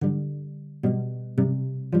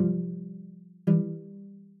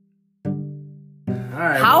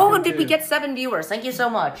right. How did we get 7 viewers? Thank you so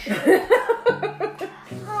much. It's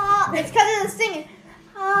because of the singing.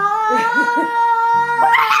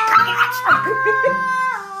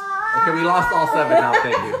 Okay, we lost all 7 now.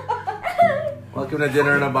 Thank you. Welcome to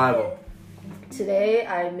Dinner and a Bible. Tonight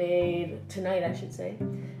I should say,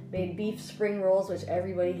 made beef spring rolls, which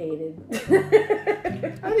everybody hated.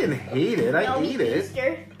 I didn't hate it. I ate it.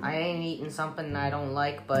 Easter. I ain't eating something I don't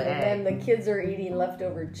like, but And hey. then the kids are eating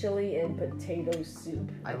leftover chili and potato soup.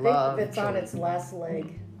 I think love if it's on chili. its last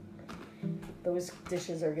leg, those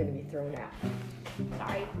dishes are going to be thrown out.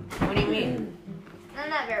 Sorry. What do you mean? I'm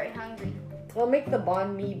not very hungry. I'll make the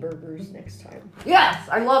banh mi burgers next time. Yes,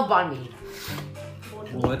 I love banh mi.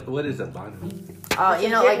 What is a banh mi? It's You a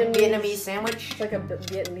know, like Vietnamese- Vietnamese sandwich. It's like a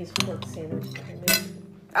Vietnamese pork sandwich.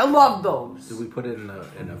 I love those. Do we put it in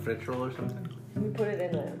a French roll or something? We put it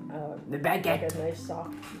in The like baguette. a nice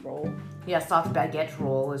soft roll. Yeah, soft baguette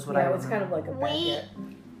roll is what I Yeah, it's remember. kind of like a baguette.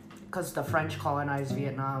 Because the French colonized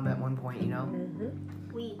Vietnam at one point, you know?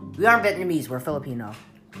 We. We aren't Vietnamese, we're Filipino.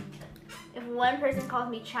 If one person calls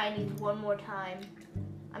me Chinese one more time,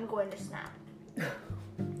 I'm going to snap.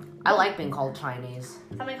 I like being called Chinese.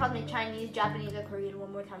 Somebody calls me Chinese, Japanese, or Korean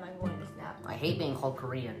one more time, I'm going to snap. I hate being called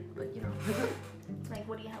Korean, but you know. Like,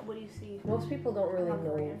 what do you see? Most people don't really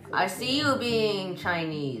know. I see you being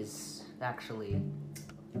Chinese, actually.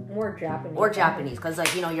 More Japanese. Or Japanese, because,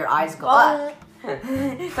 like, you know, your eyes go Oh. up.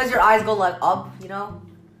 Because your eyes go, like, up, you know?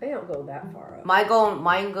 They don't go that far up. Mine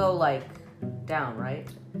go, like, down, right?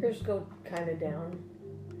 Yours go kind of down.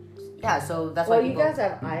 Yeah, so that's Well, why you people... guys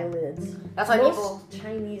have eyelids. That's why Most people...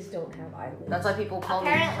 Chinese don't have eyelids. That's why people call me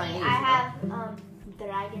Apparently, Chinese. I have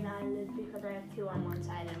dragon eyelids because I have 2 on one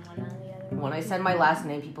side and 1 on the other. When I said my last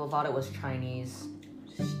name, people thought it was Chinese.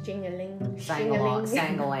 Stingaling. Sangalang. They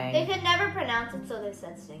Sangalang. could never pronounce it, so they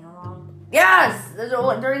said sing along. Yes!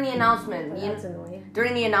 During the announcement. That's annoying.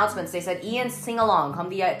 During the announcements, they said, Ian, sing along. Come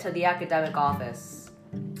to the academic office.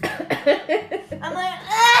 I'm like,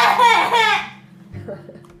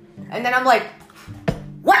 And then I'm like,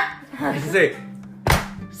 what? I should say,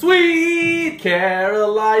 Sweet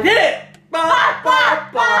Caroline, hit it! Ba, ba,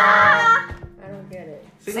 ba. I don't get it.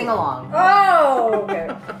 Sing along. Oh, okay.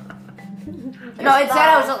 No, instead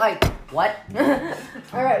I was like, what?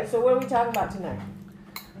 All right, so what are we talking about tonight?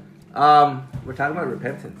 We're talking about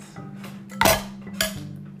repentance.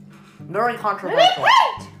 Very controversial.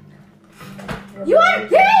 repent! You are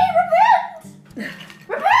gay, repent!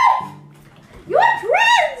 Repent! You are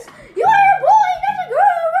trans! You are a boy, not a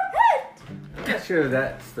girl, repent! I'm not sure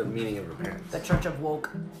that's the meaning of repentance. The Church of Woke.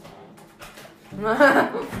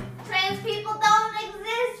 Trans people don't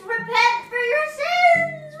exist, repent for your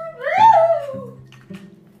sins! Woo!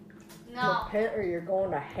 No. Repent or you're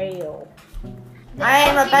going to hell. I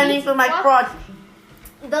am repenting for my crotch.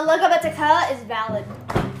 The Lagabetaka is valid.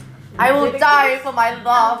 I will die for my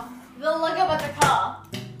love. The Lagabetaka.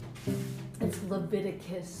 It's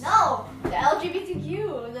Leviticus. No, the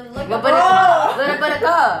LGBTQ. The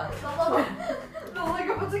Lebedeca. The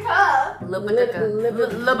Lagabetaka.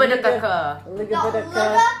 Lebedeca.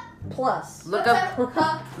 Leviticus plus. Look up the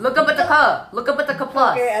plus.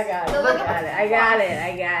 Okay, I got it. The I got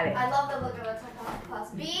it. I love the Lagabetaka plus.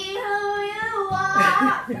 Be who you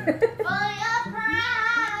are. For your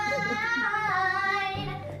pride.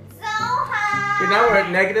 So high. Okay, now we're at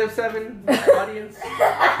 -7 audience.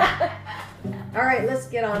 All right, let's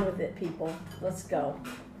get on with it, people. Let's go.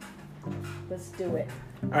 Let's do it.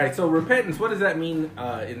 All right, so repentance, what does that mean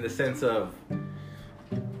in the sense of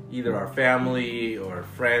either our family or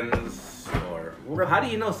friends, or how do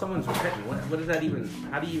you know someone's repentant? What does that even,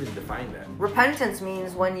 how do you even define that? Repentance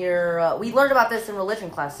means when you're, we learned about this in religion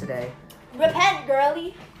class today. Repent,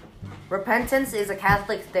 girly. Repentance is a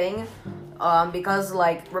Catholic thing, because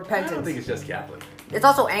like I don't repentance. think it's just Catholic. It's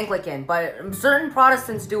also Anglican, but certain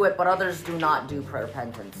Protestants do it, but others do not do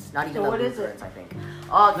repentance. Not even So the what is Lutherans, I think.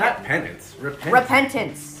 Not penance, repentance.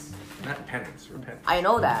 Repentance. Not penance, repentance. I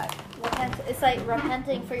know that. It's like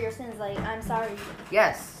repenting for your sins. Like, I'm sorry.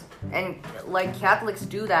 Yes. And like Catholics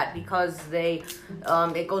do that because they,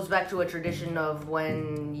 it goes back to a tradition of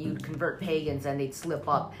when you convert pagans and they'd slip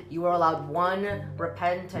up. You were allowed one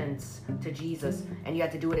repentance to Jesus, and you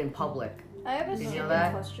had to do it in public. I have a Did you know stupid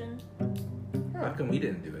that? question. How come we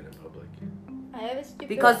didn't do it in public? I have a stupid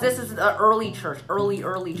Because this is the early church,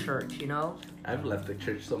 early church, you know? I've left the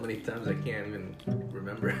church so many times I can't even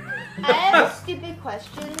remember. I have a stupid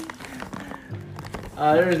question.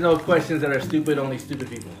 There is no questions that are stupid, only stupid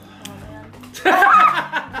people.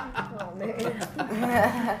 Oh man. Oh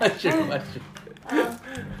man. That's your question.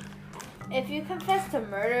 if you confess to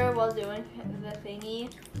murder while doing the thingy,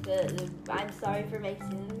 the I'm sorry for my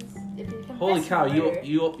sins. If you confess Holy cow! to murder,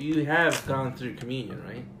 You have gone through communion,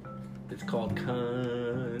 right? It's called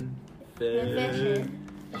confession. Confession.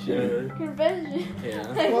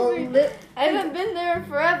 Yeah. Well, I haven't been there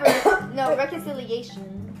forever. No,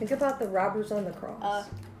 reconciliation. think about the robbers on the cross.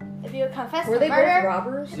 If you confess Were to they murder, both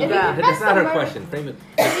robbers? If you That's confess not to her murder- question. Frame it.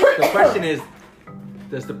 The question is,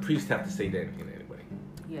 does the priest have to say anything to anybody?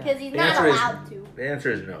 Yeah. because he's The not answer is- allowed to. The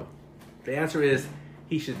answer is no. The answer is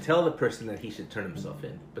he should tell the person that he should turn himself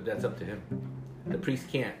in, but that's up to him. The priest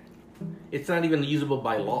can't. It's not even usable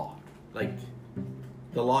by law. Like,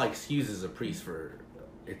 the law excuses a priest for.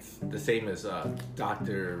 It's the same as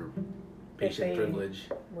doctor-patient they- privilege.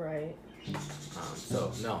 Right.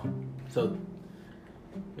 So no. So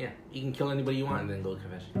yeah, you can kill anybody you want and then go to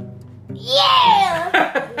confession. Yeah.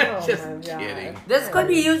 Oh Just my God. kidding. This could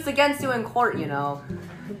be used against you in court, you know.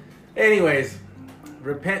 Anyways,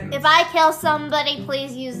 repentance. If I kill somebody,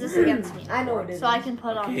 please use this against me. I know what it So I is. can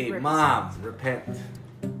put on. Okay, rips. mom, repent.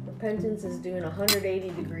 Repentance is doing a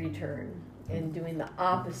 180-degree turn and doing the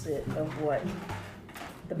opposite of what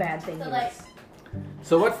the bad thing So, is. like-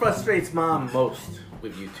 So what frustrates mom most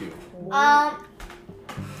with you two?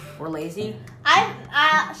 We're lazy.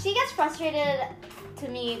 She gets frustrated to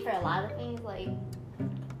me for a lot of things. Like,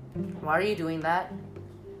 Why are you doing that?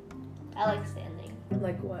 I like standing.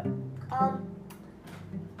 Like what?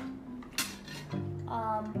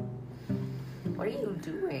 What are you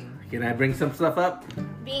doing? Can I bring some stuff up?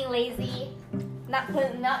 Being lazy,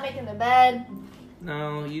 not making the bed.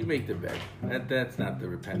 No, you make the bed. That's not the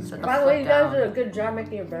repentance. So- part. By the way, you guys down. did a good job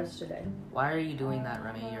making your beds today. Why are you doing that,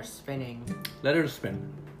 Remy? You're spinning. Let her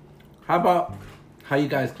spin. How about how you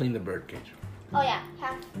guys clean the bird cage? Oh yeah,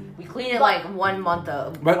 half We clean it like 1 month,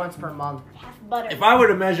 But- once per month. butter. If I were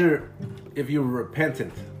to measure if you were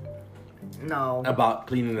repentant No, about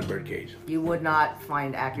cleaning the bird cage, you would not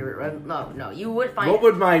find accurate. No, you would find. what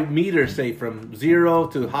would my meter say from 0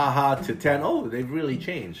 to haha to 10? Oh, they've really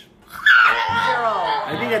changed. 0.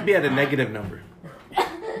 I think I'd be at a negative number.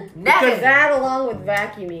 Negative. That along with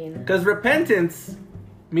vacuuming. Because repentance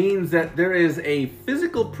means that there is a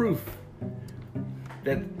physical proof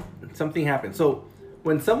that something happened. So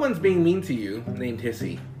when someone's being mean to you, named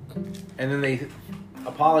Hissy, and then they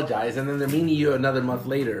apologize, and then they're mean to you another month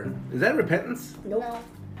later, is that repentance? Nope. No.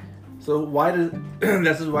 So why does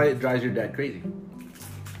this is why it drives your dad crazy?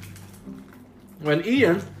 When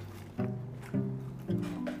Ian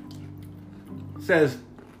says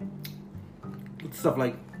stuff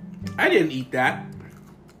like, "I didn't eat that,"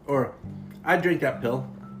 or "I drank that pill,"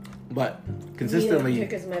 but He consistently didn't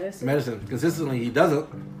take his medicine. consistently he doesn't.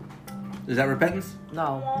 Is that repentance?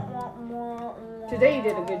 No. Today you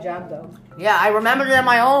did a good job though. Yeah, I remembered it on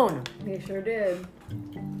my own. You sure did.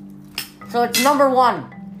 So it's number 1.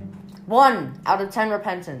 1 out of 10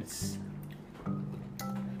 repentance.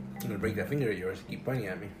 I'm gonna break that finger of yours. Keep pointing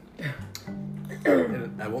at me.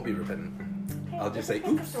 And I won't be repentant. I'll just say,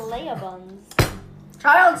 "Oops." Leia buns.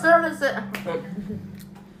 Child services.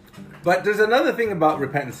 But there's another thing about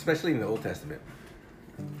repentance, especially in the Old Testament.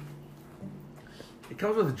 It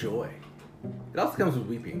comes with joy. It also comes with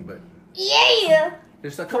weeping, but Yeah.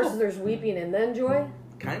 there's a First couple, there's weeping and then joy.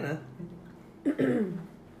 kinda.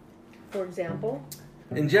 For example.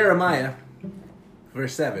 In Jeremiah,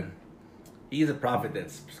 verse 7, he's a prophet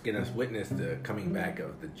that's going to witness the coming back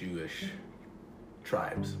of the Jewish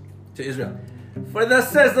tribes to Israel. "For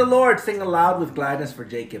thus says the Lord, sing aloud with gladness for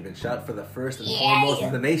Jacob, and shout for the first and foremost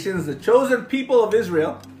of the nations, the chosen people of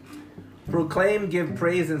Israel. Proclaim, give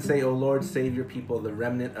praise, and say, O Lord, save your people, the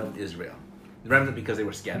remnant of Israel." The remnant because they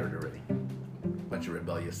were scattered already. Bunch of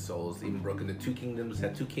rebellious souls, even broke into 2 kingdoms,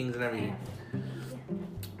 had 2 kings and everything.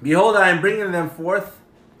 "Behold, I am bringing them forth,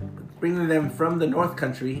 bringing them from the north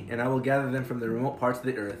country, and I will gather them from the remote parts of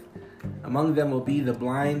the earth. Among them will be the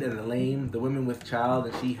blind and the lame, the women with child,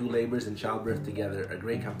 and she who labors in childbirth together. A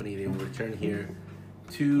great company, they will return here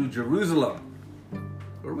to Jerusalem."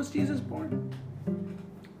 Where was Jesus born?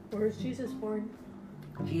 Where is Jesus born?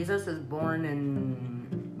 Jesus is born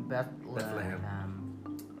in Bethlehem.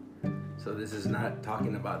 So this is not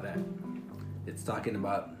talking about that. It's talking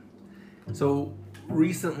about... So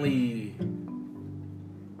recently,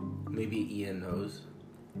 maybe Ian knows,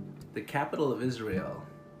 the capital of Israel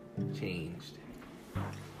changed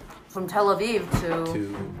From Tel Aviv to...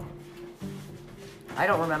 to I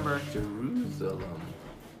don't remember. Jerusalem.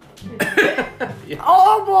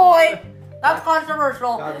 Oh boy! That's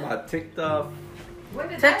controversial. Talking about TikTok.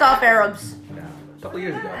 Tipped off Arabs. Yeah, a couple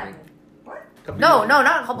years ago, I think. Couple No, years no,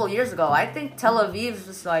 not a couple years ago. I think Tel Aviv's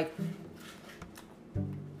just like... ago.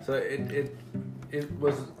 So it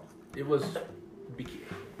was it was.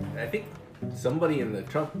 I think somebody in the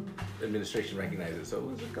Trump administration recognized it, so it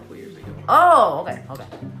was a couple of years ago. Oh, okay.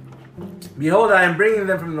 Behold, I am bringing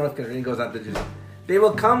them from the north country. And he goes out to Jerusalem. They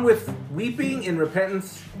will come with weeping in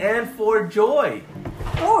repentance and for joy.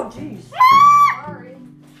 Oh, jeez. Sorry.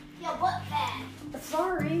 Yeah, what bad?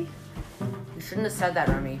 Sorry. You shouldn't have said that,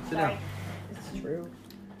 Remy. Sit down. It's true.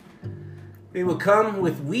 They will come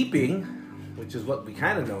with weeping, which is what we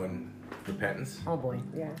kind of know in repentance, Oh boy.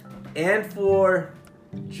 Yeah. and for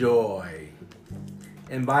joy.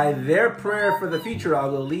 And by their prayer for the future, I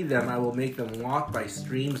will lead them. I will make them walk by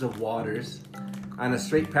streams of waters on a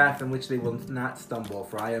straight path in which they will not stumble.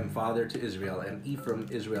 For I am father to Israel, and Ephraim,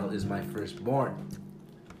 Israel, is my firstborn.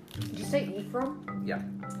 Did you say Ephraim? Yeah.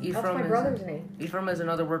 Ephraim That's my brother's name. Ephraim is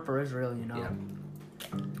another word for Israel, you know.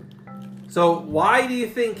 Yeah. So why do you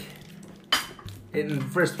think in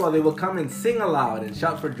verse 12 they will come and sing aloud and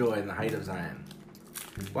shout for joy in the height of Zion?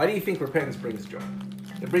 Why do you think repentance brings joy?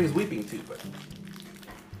 It brings weeping too, but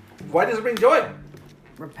why does it bring joy?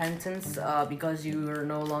 Repentance, because you are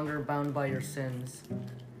no longer bound by your sins.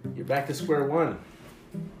 You're back to square one.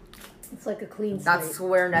 It's like a clean slate. That's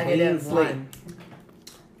where negative Clean slate. one.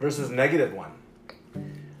 Versus negative one.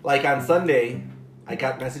 Like on Sunday, I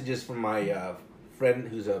got messages from my friend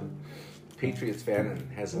who's a Patriots fan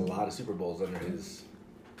and has a lot of Super Bowls under his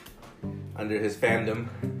fandom,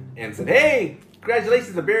 and said, "Hey,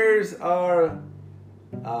 congratulations! The Bears are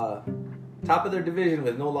top of their division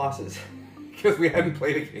with no losses because we hadn't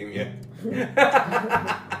played a game yet."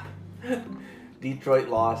 Detroit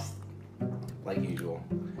lost like usual,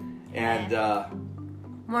 and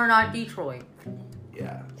We're not Detroit.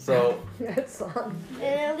 yeah, so. That song.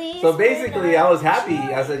 So basically, I was happy.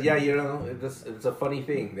 I said, yeah, you know, it's a funny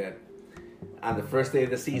thing that on the first day of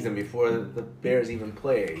the season, before the Bears even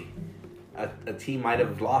play, a team might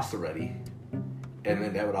have lost already, and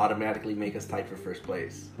then that would automatically make us tied for first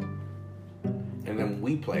place. And then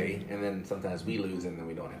we play, and then sometimes we lose, and then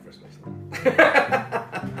we don't have first place.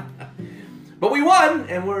 But we won,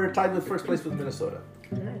 and we're tied with first place with Minnesota.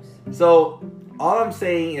 Nice. So all I'm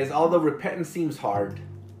saying is, although repentance seems hard,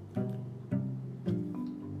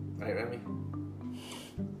 right, Remy?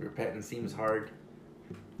 Repentance seems hard.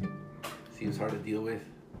 Seems hard to deal with,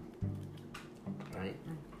 right?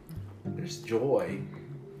 There's joy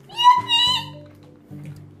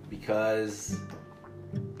because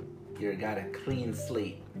you got a clean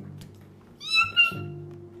slate.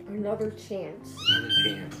 Another chance. Another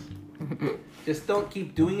chance. Just don't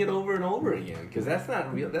keep doing it over and over again, because that's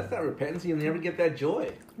not real. That's not repentance. You'll never get that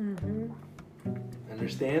joy. Mm-hmm.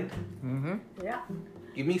 Understand? Mm-hmm. Yeah.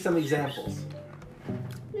 Give me some examples.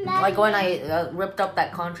 Like when I ripped up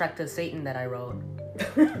that contract to Satan that I wrote.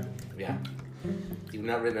 Yeah. You've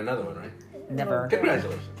not written another one, right? Never.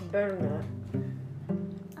 Congratulations. Better not.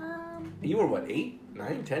 You were what, 8,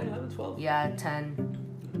 9, 10, 11, 12? Yeah, 10.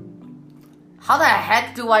 How the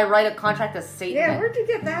heck do I write a contract to Satan? Yeah, where'd you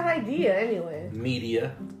get that idea anyway?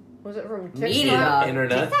 Media. Was it from TikTok? Media.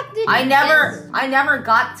 Internet. I never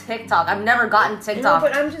got TikTok. I've never gotten No, TikTok.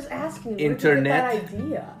 but I'm just asking. Internet. Where'd you get that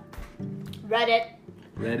idea? Reddit.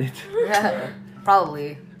 Reddit.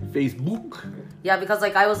 Probably. Facebook. Yeah, because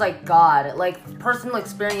like I was like God. Like personal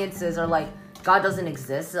experiences are like God doesn't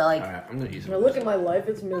exist. So, like Alright, I'm gonna use Now look at my life;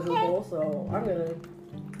 it's miserable. So I'm gonna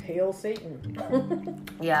hail Satan.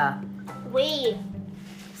 yeah. Wait.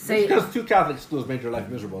 Say because 2 Catholic schools made your life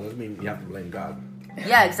miserable doesn't mean you have to blame God.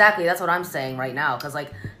 yeah, exactly. That's what I'm saying right now. Cause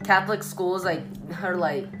like Catholic schools like are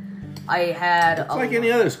like I had It's like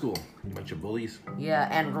any other school. Bunch of bullies. yeah,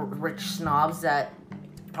 and rich snobs that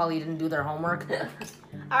probably didn't do their homework.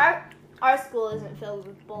 Our school isn't filled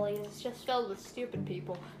with bullies. It's just filled with stupid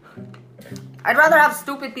people. I'd rather have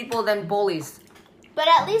stupid people than bullies. But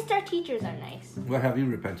at least our teachers are nice. What have you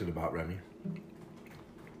repented about, Remy?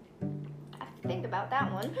 I have to think about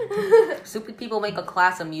that one. Stupid people make a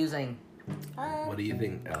class amusing. What do you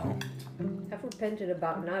think, Elle? I've repented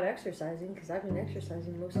about not exercising because I've been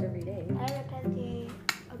exercising most every day. I repented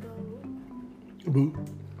about Boo.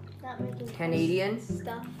 not making Canadian? terse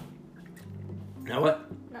stuff. Now what?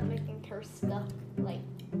 Not making terse stuff. Like,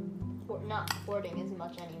 not hoarding as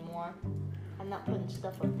much anymore. I'm not putting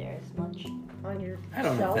stuff up there as much. On your I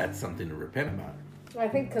don't know shelf. if that's something to repent about. I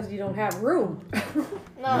think because you don't have room.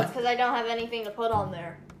 No, it's because I don't have anything to put on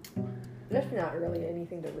there. That's not really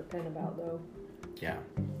anything to repent about, though. Yeah.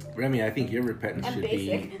 Remy, I think your repentance I'm should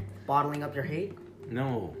basic. be... Bottling up your hate?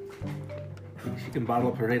 No. She can bottle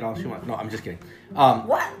up her hate all she wants. No, I'm just kidding.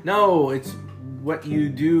 What? No, it's what you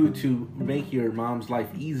do to make your mom's life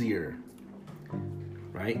easier.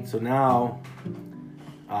 Right? So now,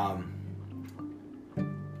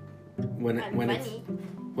 when I'm it's funny.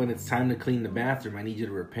 when it's time to clean the bathroom, I need you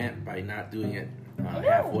to repent by not doing it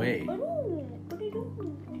halfway. I don't. What are you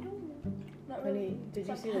doing? Not really. Honey, did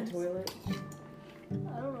you see the toilet? I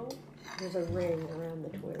don't know. There's a ring around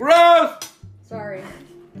the toilet. Gross! Sorry.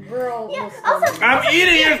 We're all Yeah, listening. also- I'm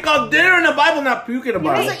eating it. It's called dinner in the Bible, not puking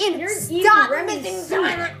about Also, it. Ian, You're stop eating Remy's missing seat.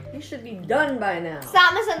 toilet. You should be done by now.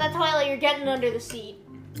 Stop missing the toilet. You're getting under the seat.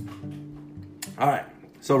 All right.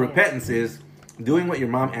 So repentance is doing what your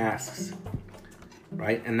mom asks,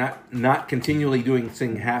 right, and not continually doing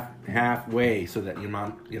thing halfway so that your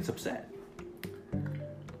mom gets upset.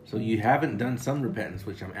 So you haven't done some repentance,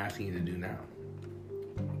 which I'm asking you to do now.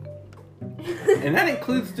 And that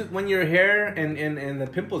includes when your hair and the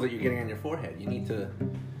pimples that you're getting on your forehead. You need to.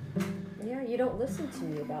 Yeah, you don't listen to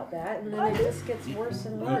me about that, and then it just gets worse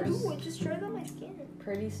and worse. Ooh, it just turned on my skin.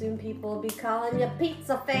 Pretty soon people will be calling you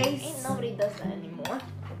pizza face. Ain't nobody does that anymore.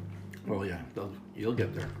 Well, yeah, you'll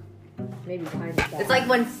get there. Maybe behind the back. It's like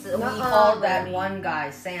when we Nuh-uh, called that Remy. one guy,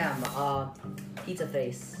 Sam, pizza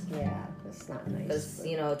face. Yeah, that's not nice. Because,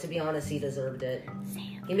 you know, to be honest, he deserved it.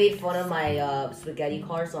 He made fun of my spaghetti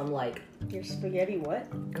car, so I'm like, Your spaghetti what?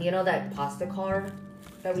 you know that pasta car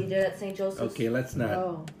that we did at St. Joseph's? Okay, let's not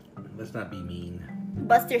Oh. be mean.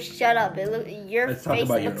 Buster, shut up. Your Let's talk face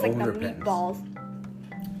about your looks like own the repentance. meatballs.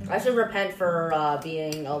 I should repent for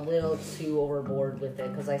being a little too overboard with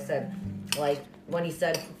it, because I said, like, when he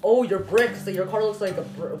said, "Oh, your bricks, so your car looks like a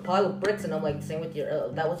pile of bricks," and I'm like, same with your,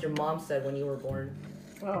 that was your mom said when you were born.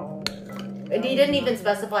 Oh. And he didn't even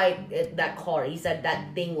specify that car. He said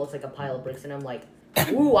that thing looks like a pile of bricks, and I'm like,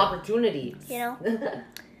 ooh, opportunity. You know?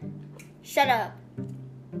 Shut up.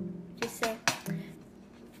 Just say,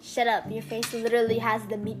 shut up. Your face literally has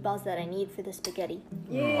the meatballs that I need for the spaghetti.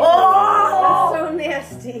 Yeah. Oh!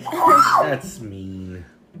 That's so nasty. That's mean.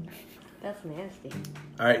 That's nasty.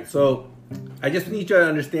 All right, so I just need you to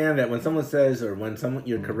understand that when someone says, or when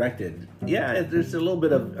you're corrected, yeah, there's a little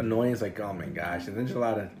bit of annoyance, like, oh my gosh, and there's a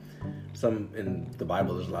lot of, some in the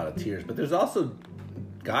Bible, there's a lot of tears, but there's also,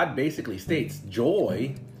 God basically states,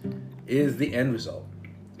 joy is the end result.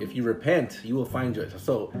 If you repent, you will find joy.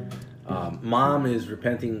 So, mom is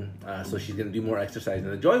repenting, so she's going to do more exercise,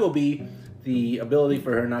 and the joy will be the ability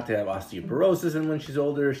for her not to have osteoporosis, and when she's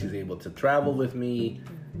older, she's able to travel with me,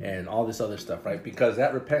 and all this other stuff, right? Because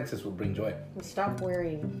that repentance will bring joy. And stop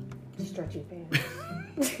wearing stretchy pants.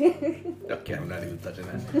 Okay, I'm not even touching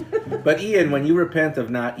that. But Ian, when you repent of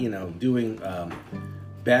not, doing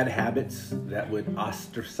bad habits that would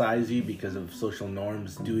ostracize you because of social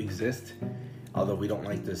norms do exist, although we don't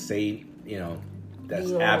like to say, that's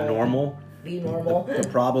Be normal. abnormal. Be normal. The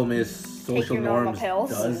problem is social your normal norms pills.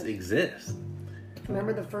 does exist.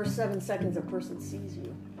 Remember the first 7 seconds a person sees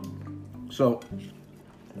you. So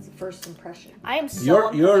That's the first impression. I am so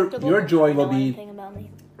Your unpredictable. joy You will know be- anything about me.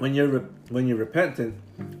 when you're repentant,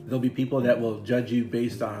 there'll be people that will judge you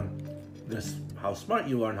based on this, how smart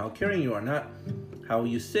you are and how caring you are, not how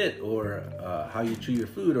you sit or how you chew your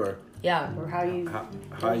food or Yeah. Or how you...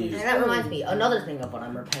 how you. And that reminds me, another thing of what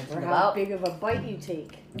I'm repentant Or how about. big of a bite you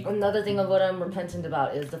take. Another thing of what I'm repentant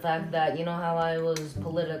about is the fact that, you know how I was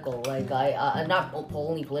political, like I'm not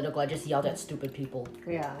only political, I just yelled at stupid people.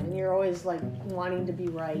 Yeah, and you're always like wanting to be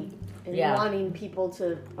right. And Yeah. wanting people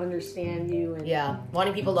to understand you. And Yeah,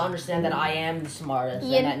 wanting people to understand that I am the smartest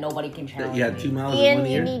Ian- and that nobody can challenge You had me. 2 mouths in Ian, one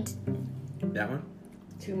you ear. need. That one,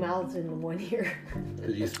 2 mouths in one ear.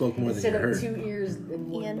 because you spoke more than Instead you of heard. 2 ears in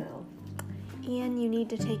one Ian. mouth. Ian, you need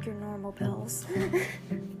to take your normal pills.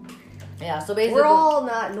 Yeah, so basically, We're all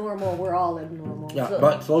not normal. We're all abnormal. Yeah, So-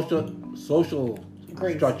 but social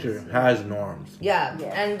Graces. structure has norms. yeah, Yeah.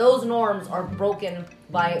 and those norms were broken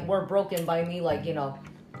by me, like,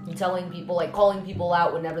 telling people, like, calling people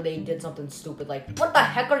out whenever they did something stupid, like, what the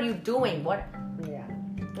heck are you doing? What? Yeah.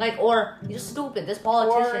 Like, or, you're stupid, this Or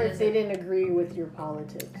politician if is... they didn't agree with your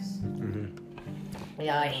politics.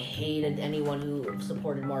 Yeah, I hated anyone who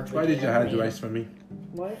supported Marjorie. Why did you Taylor hide Greene. the rice from me?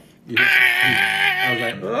 What? I was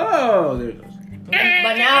like, oh, there it goes.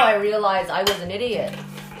 But now I realize I was an idiot.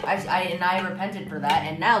 I repented for that,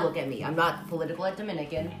 and now look at me. I'm not political at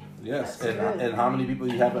Dominican. Yes, That's good. and how many people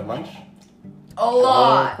you have at lunch? A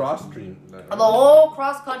lot. Cross stream. The whole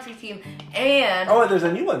cross-country team, and... Oh, and there's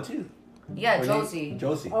a new one too. yeah, Her Josie. name-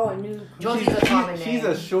 Josie. Oh, a new. Josie's a common She's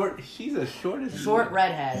name. She's a shortest. Short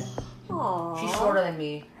redhead. Aww. She's shorter than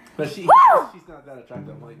me. But she's not that attractive.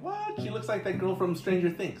 I'm like, what? She looks like that girl from Stranger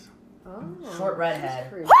Things. Oh, Short redhead. that's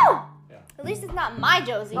pretty. Woo! At least it's not my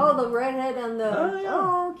Josie. Oh, the redhead on the. Oh, yeah.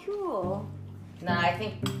 Oh, cool. Nah, I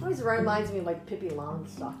think Always reminds me of like Pippi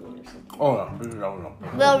Longstocking or something. Oh no.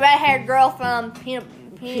 Little red-haired girl from Peanut.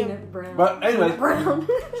 Peanut Brown. But anyway, Brown.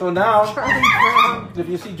 so now, Charlie Brown. if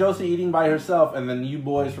you see Josie eating by herself, and then you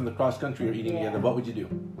boys from the cross country are eating Yeah. together, what would you do?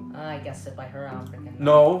 I guess sit by her. I don't freaking.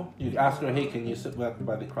 No, you ask her, hey, can you sit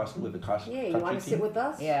by the cross with the cross Yeah, you country want to team? sit with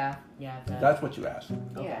us? Yeah. That's what you ask,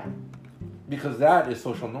 Yeah. because that is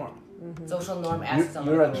social norm. Social norm asks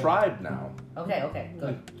someone. You're to a go. tribe now, Okay,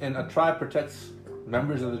 good. and a tribe protects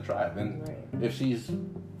members of the tribe, and Right. if she's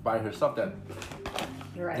by herself, that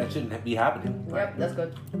You're that right. shouldn't be happening. Yep, that's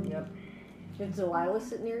good. Yep. Did Delilah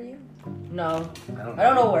sit near you? No, I I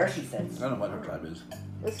don't know where she sits. I don't know what her tribe is.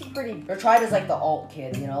 This is pretty. Her tribe is like the alt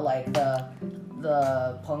kids, you know, like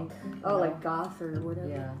the punk. Oh, like goth or whatever.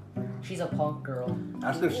 Yeah, she's a punk girl.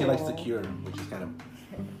 Ask her if she likes The Cool. Cure, which is kind of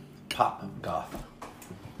pop goth.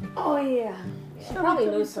 Oh yeah. She probably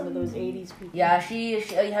knows some of those '80s people. Yeah, she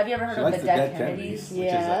have you ever heard She of likes the the Dead Dead Kennedys? Kennedys, which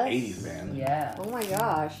is Yes. an 80s band. Yeah, Oh my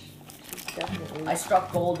gosh. She's definitely. I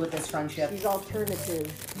struck gold with this friendship. She's alternative.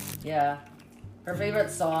 Yeah, her favorite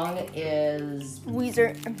song is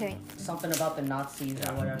Weezer. I'm kidding. something about the Nazis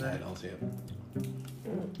or I whatever. don't see it.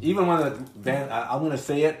 Even one of the band, I'm going to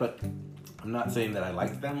say it, but I'm not saying that I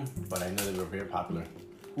liked them, but I know they were very popular.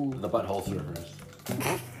 Who? The Butthole Surfers.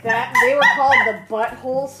 That they were called the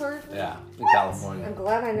Butthole Surfers. Yeah, in California. I'm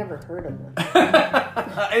glad I never heard of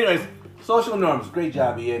them. Anyways, social norms. Great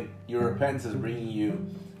job, Ian. Your repentance is bringing you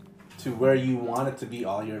to where you wanted to be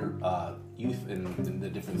all your youth in the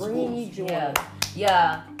different Bringing you schools. joy.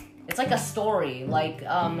 Yeah. It's like a story, like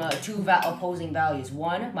two opposing values.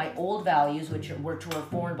 One, my old values, which were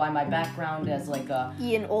formed by my background as like a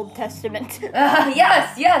Ian Old Testament.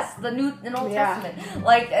 yes, the Old Yeah. Testament.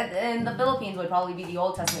 Like in the Philippines would probably be the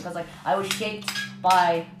Old Testament because like I was shaped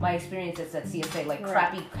by my experiences at CSA, like Right.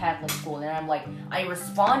 crappy Catholic school, and I'm like I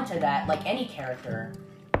respond to that like any character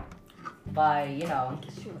by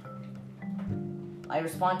I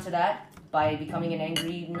respond to that by becoming an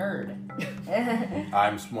angry nerd.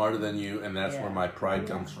 I'm smarter than you, and that's Yeah. where my pride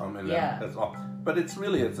comes from, and Yeah. that's all. But it's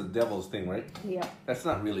a devil's thing, right? Yeah. That's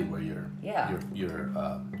not really where Yeah. your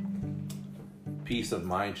peace of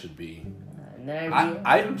mind should be. And then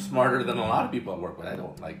I'm smarter than a lot of people I work with. I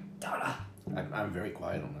don't like. I'm very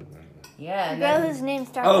quiet on that. yeah, The and girl then, whose name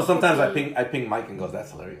starts. Although with sometimes a I C. ping Mike and goes,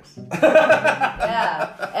 "That's hilarious."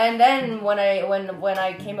 yeah, and then when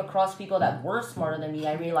I came across people that were smarter than me,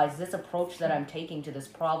 I realized this approach that I'm taking to this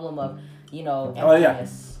problem of Oh, yeah.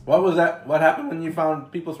 emptiness. What was that? What happened when you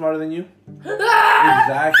found people smarter than you?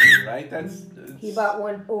 Exactly, right? He about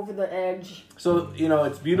went over the edge. So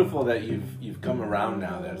it's beautiful that you've come around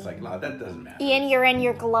now. That it's like, no, that doesn't matter. Ian, you're in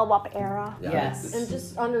your glow up era. Yeah, Yes. it's- And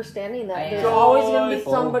just understanding that I there's am. always going to be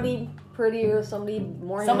Joyful. somebody prettier, somebody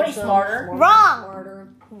more Somebody handsome, smarter. Wrong. Smarter.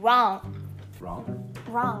 Wrong.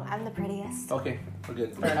 wrong. I'm the prettiest. Okay, we're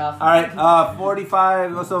good. Fair enough. All right,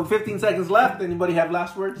 45. So 15 seconds left. Anybody have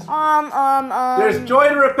last words? There's joy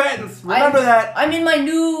to repentance. Remember that. I'm in my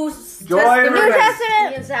new Joy Testament. New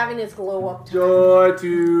Testament. Ian's having his glow up. Joy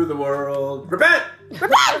to the world. Repent.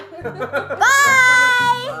 Repent. Bye.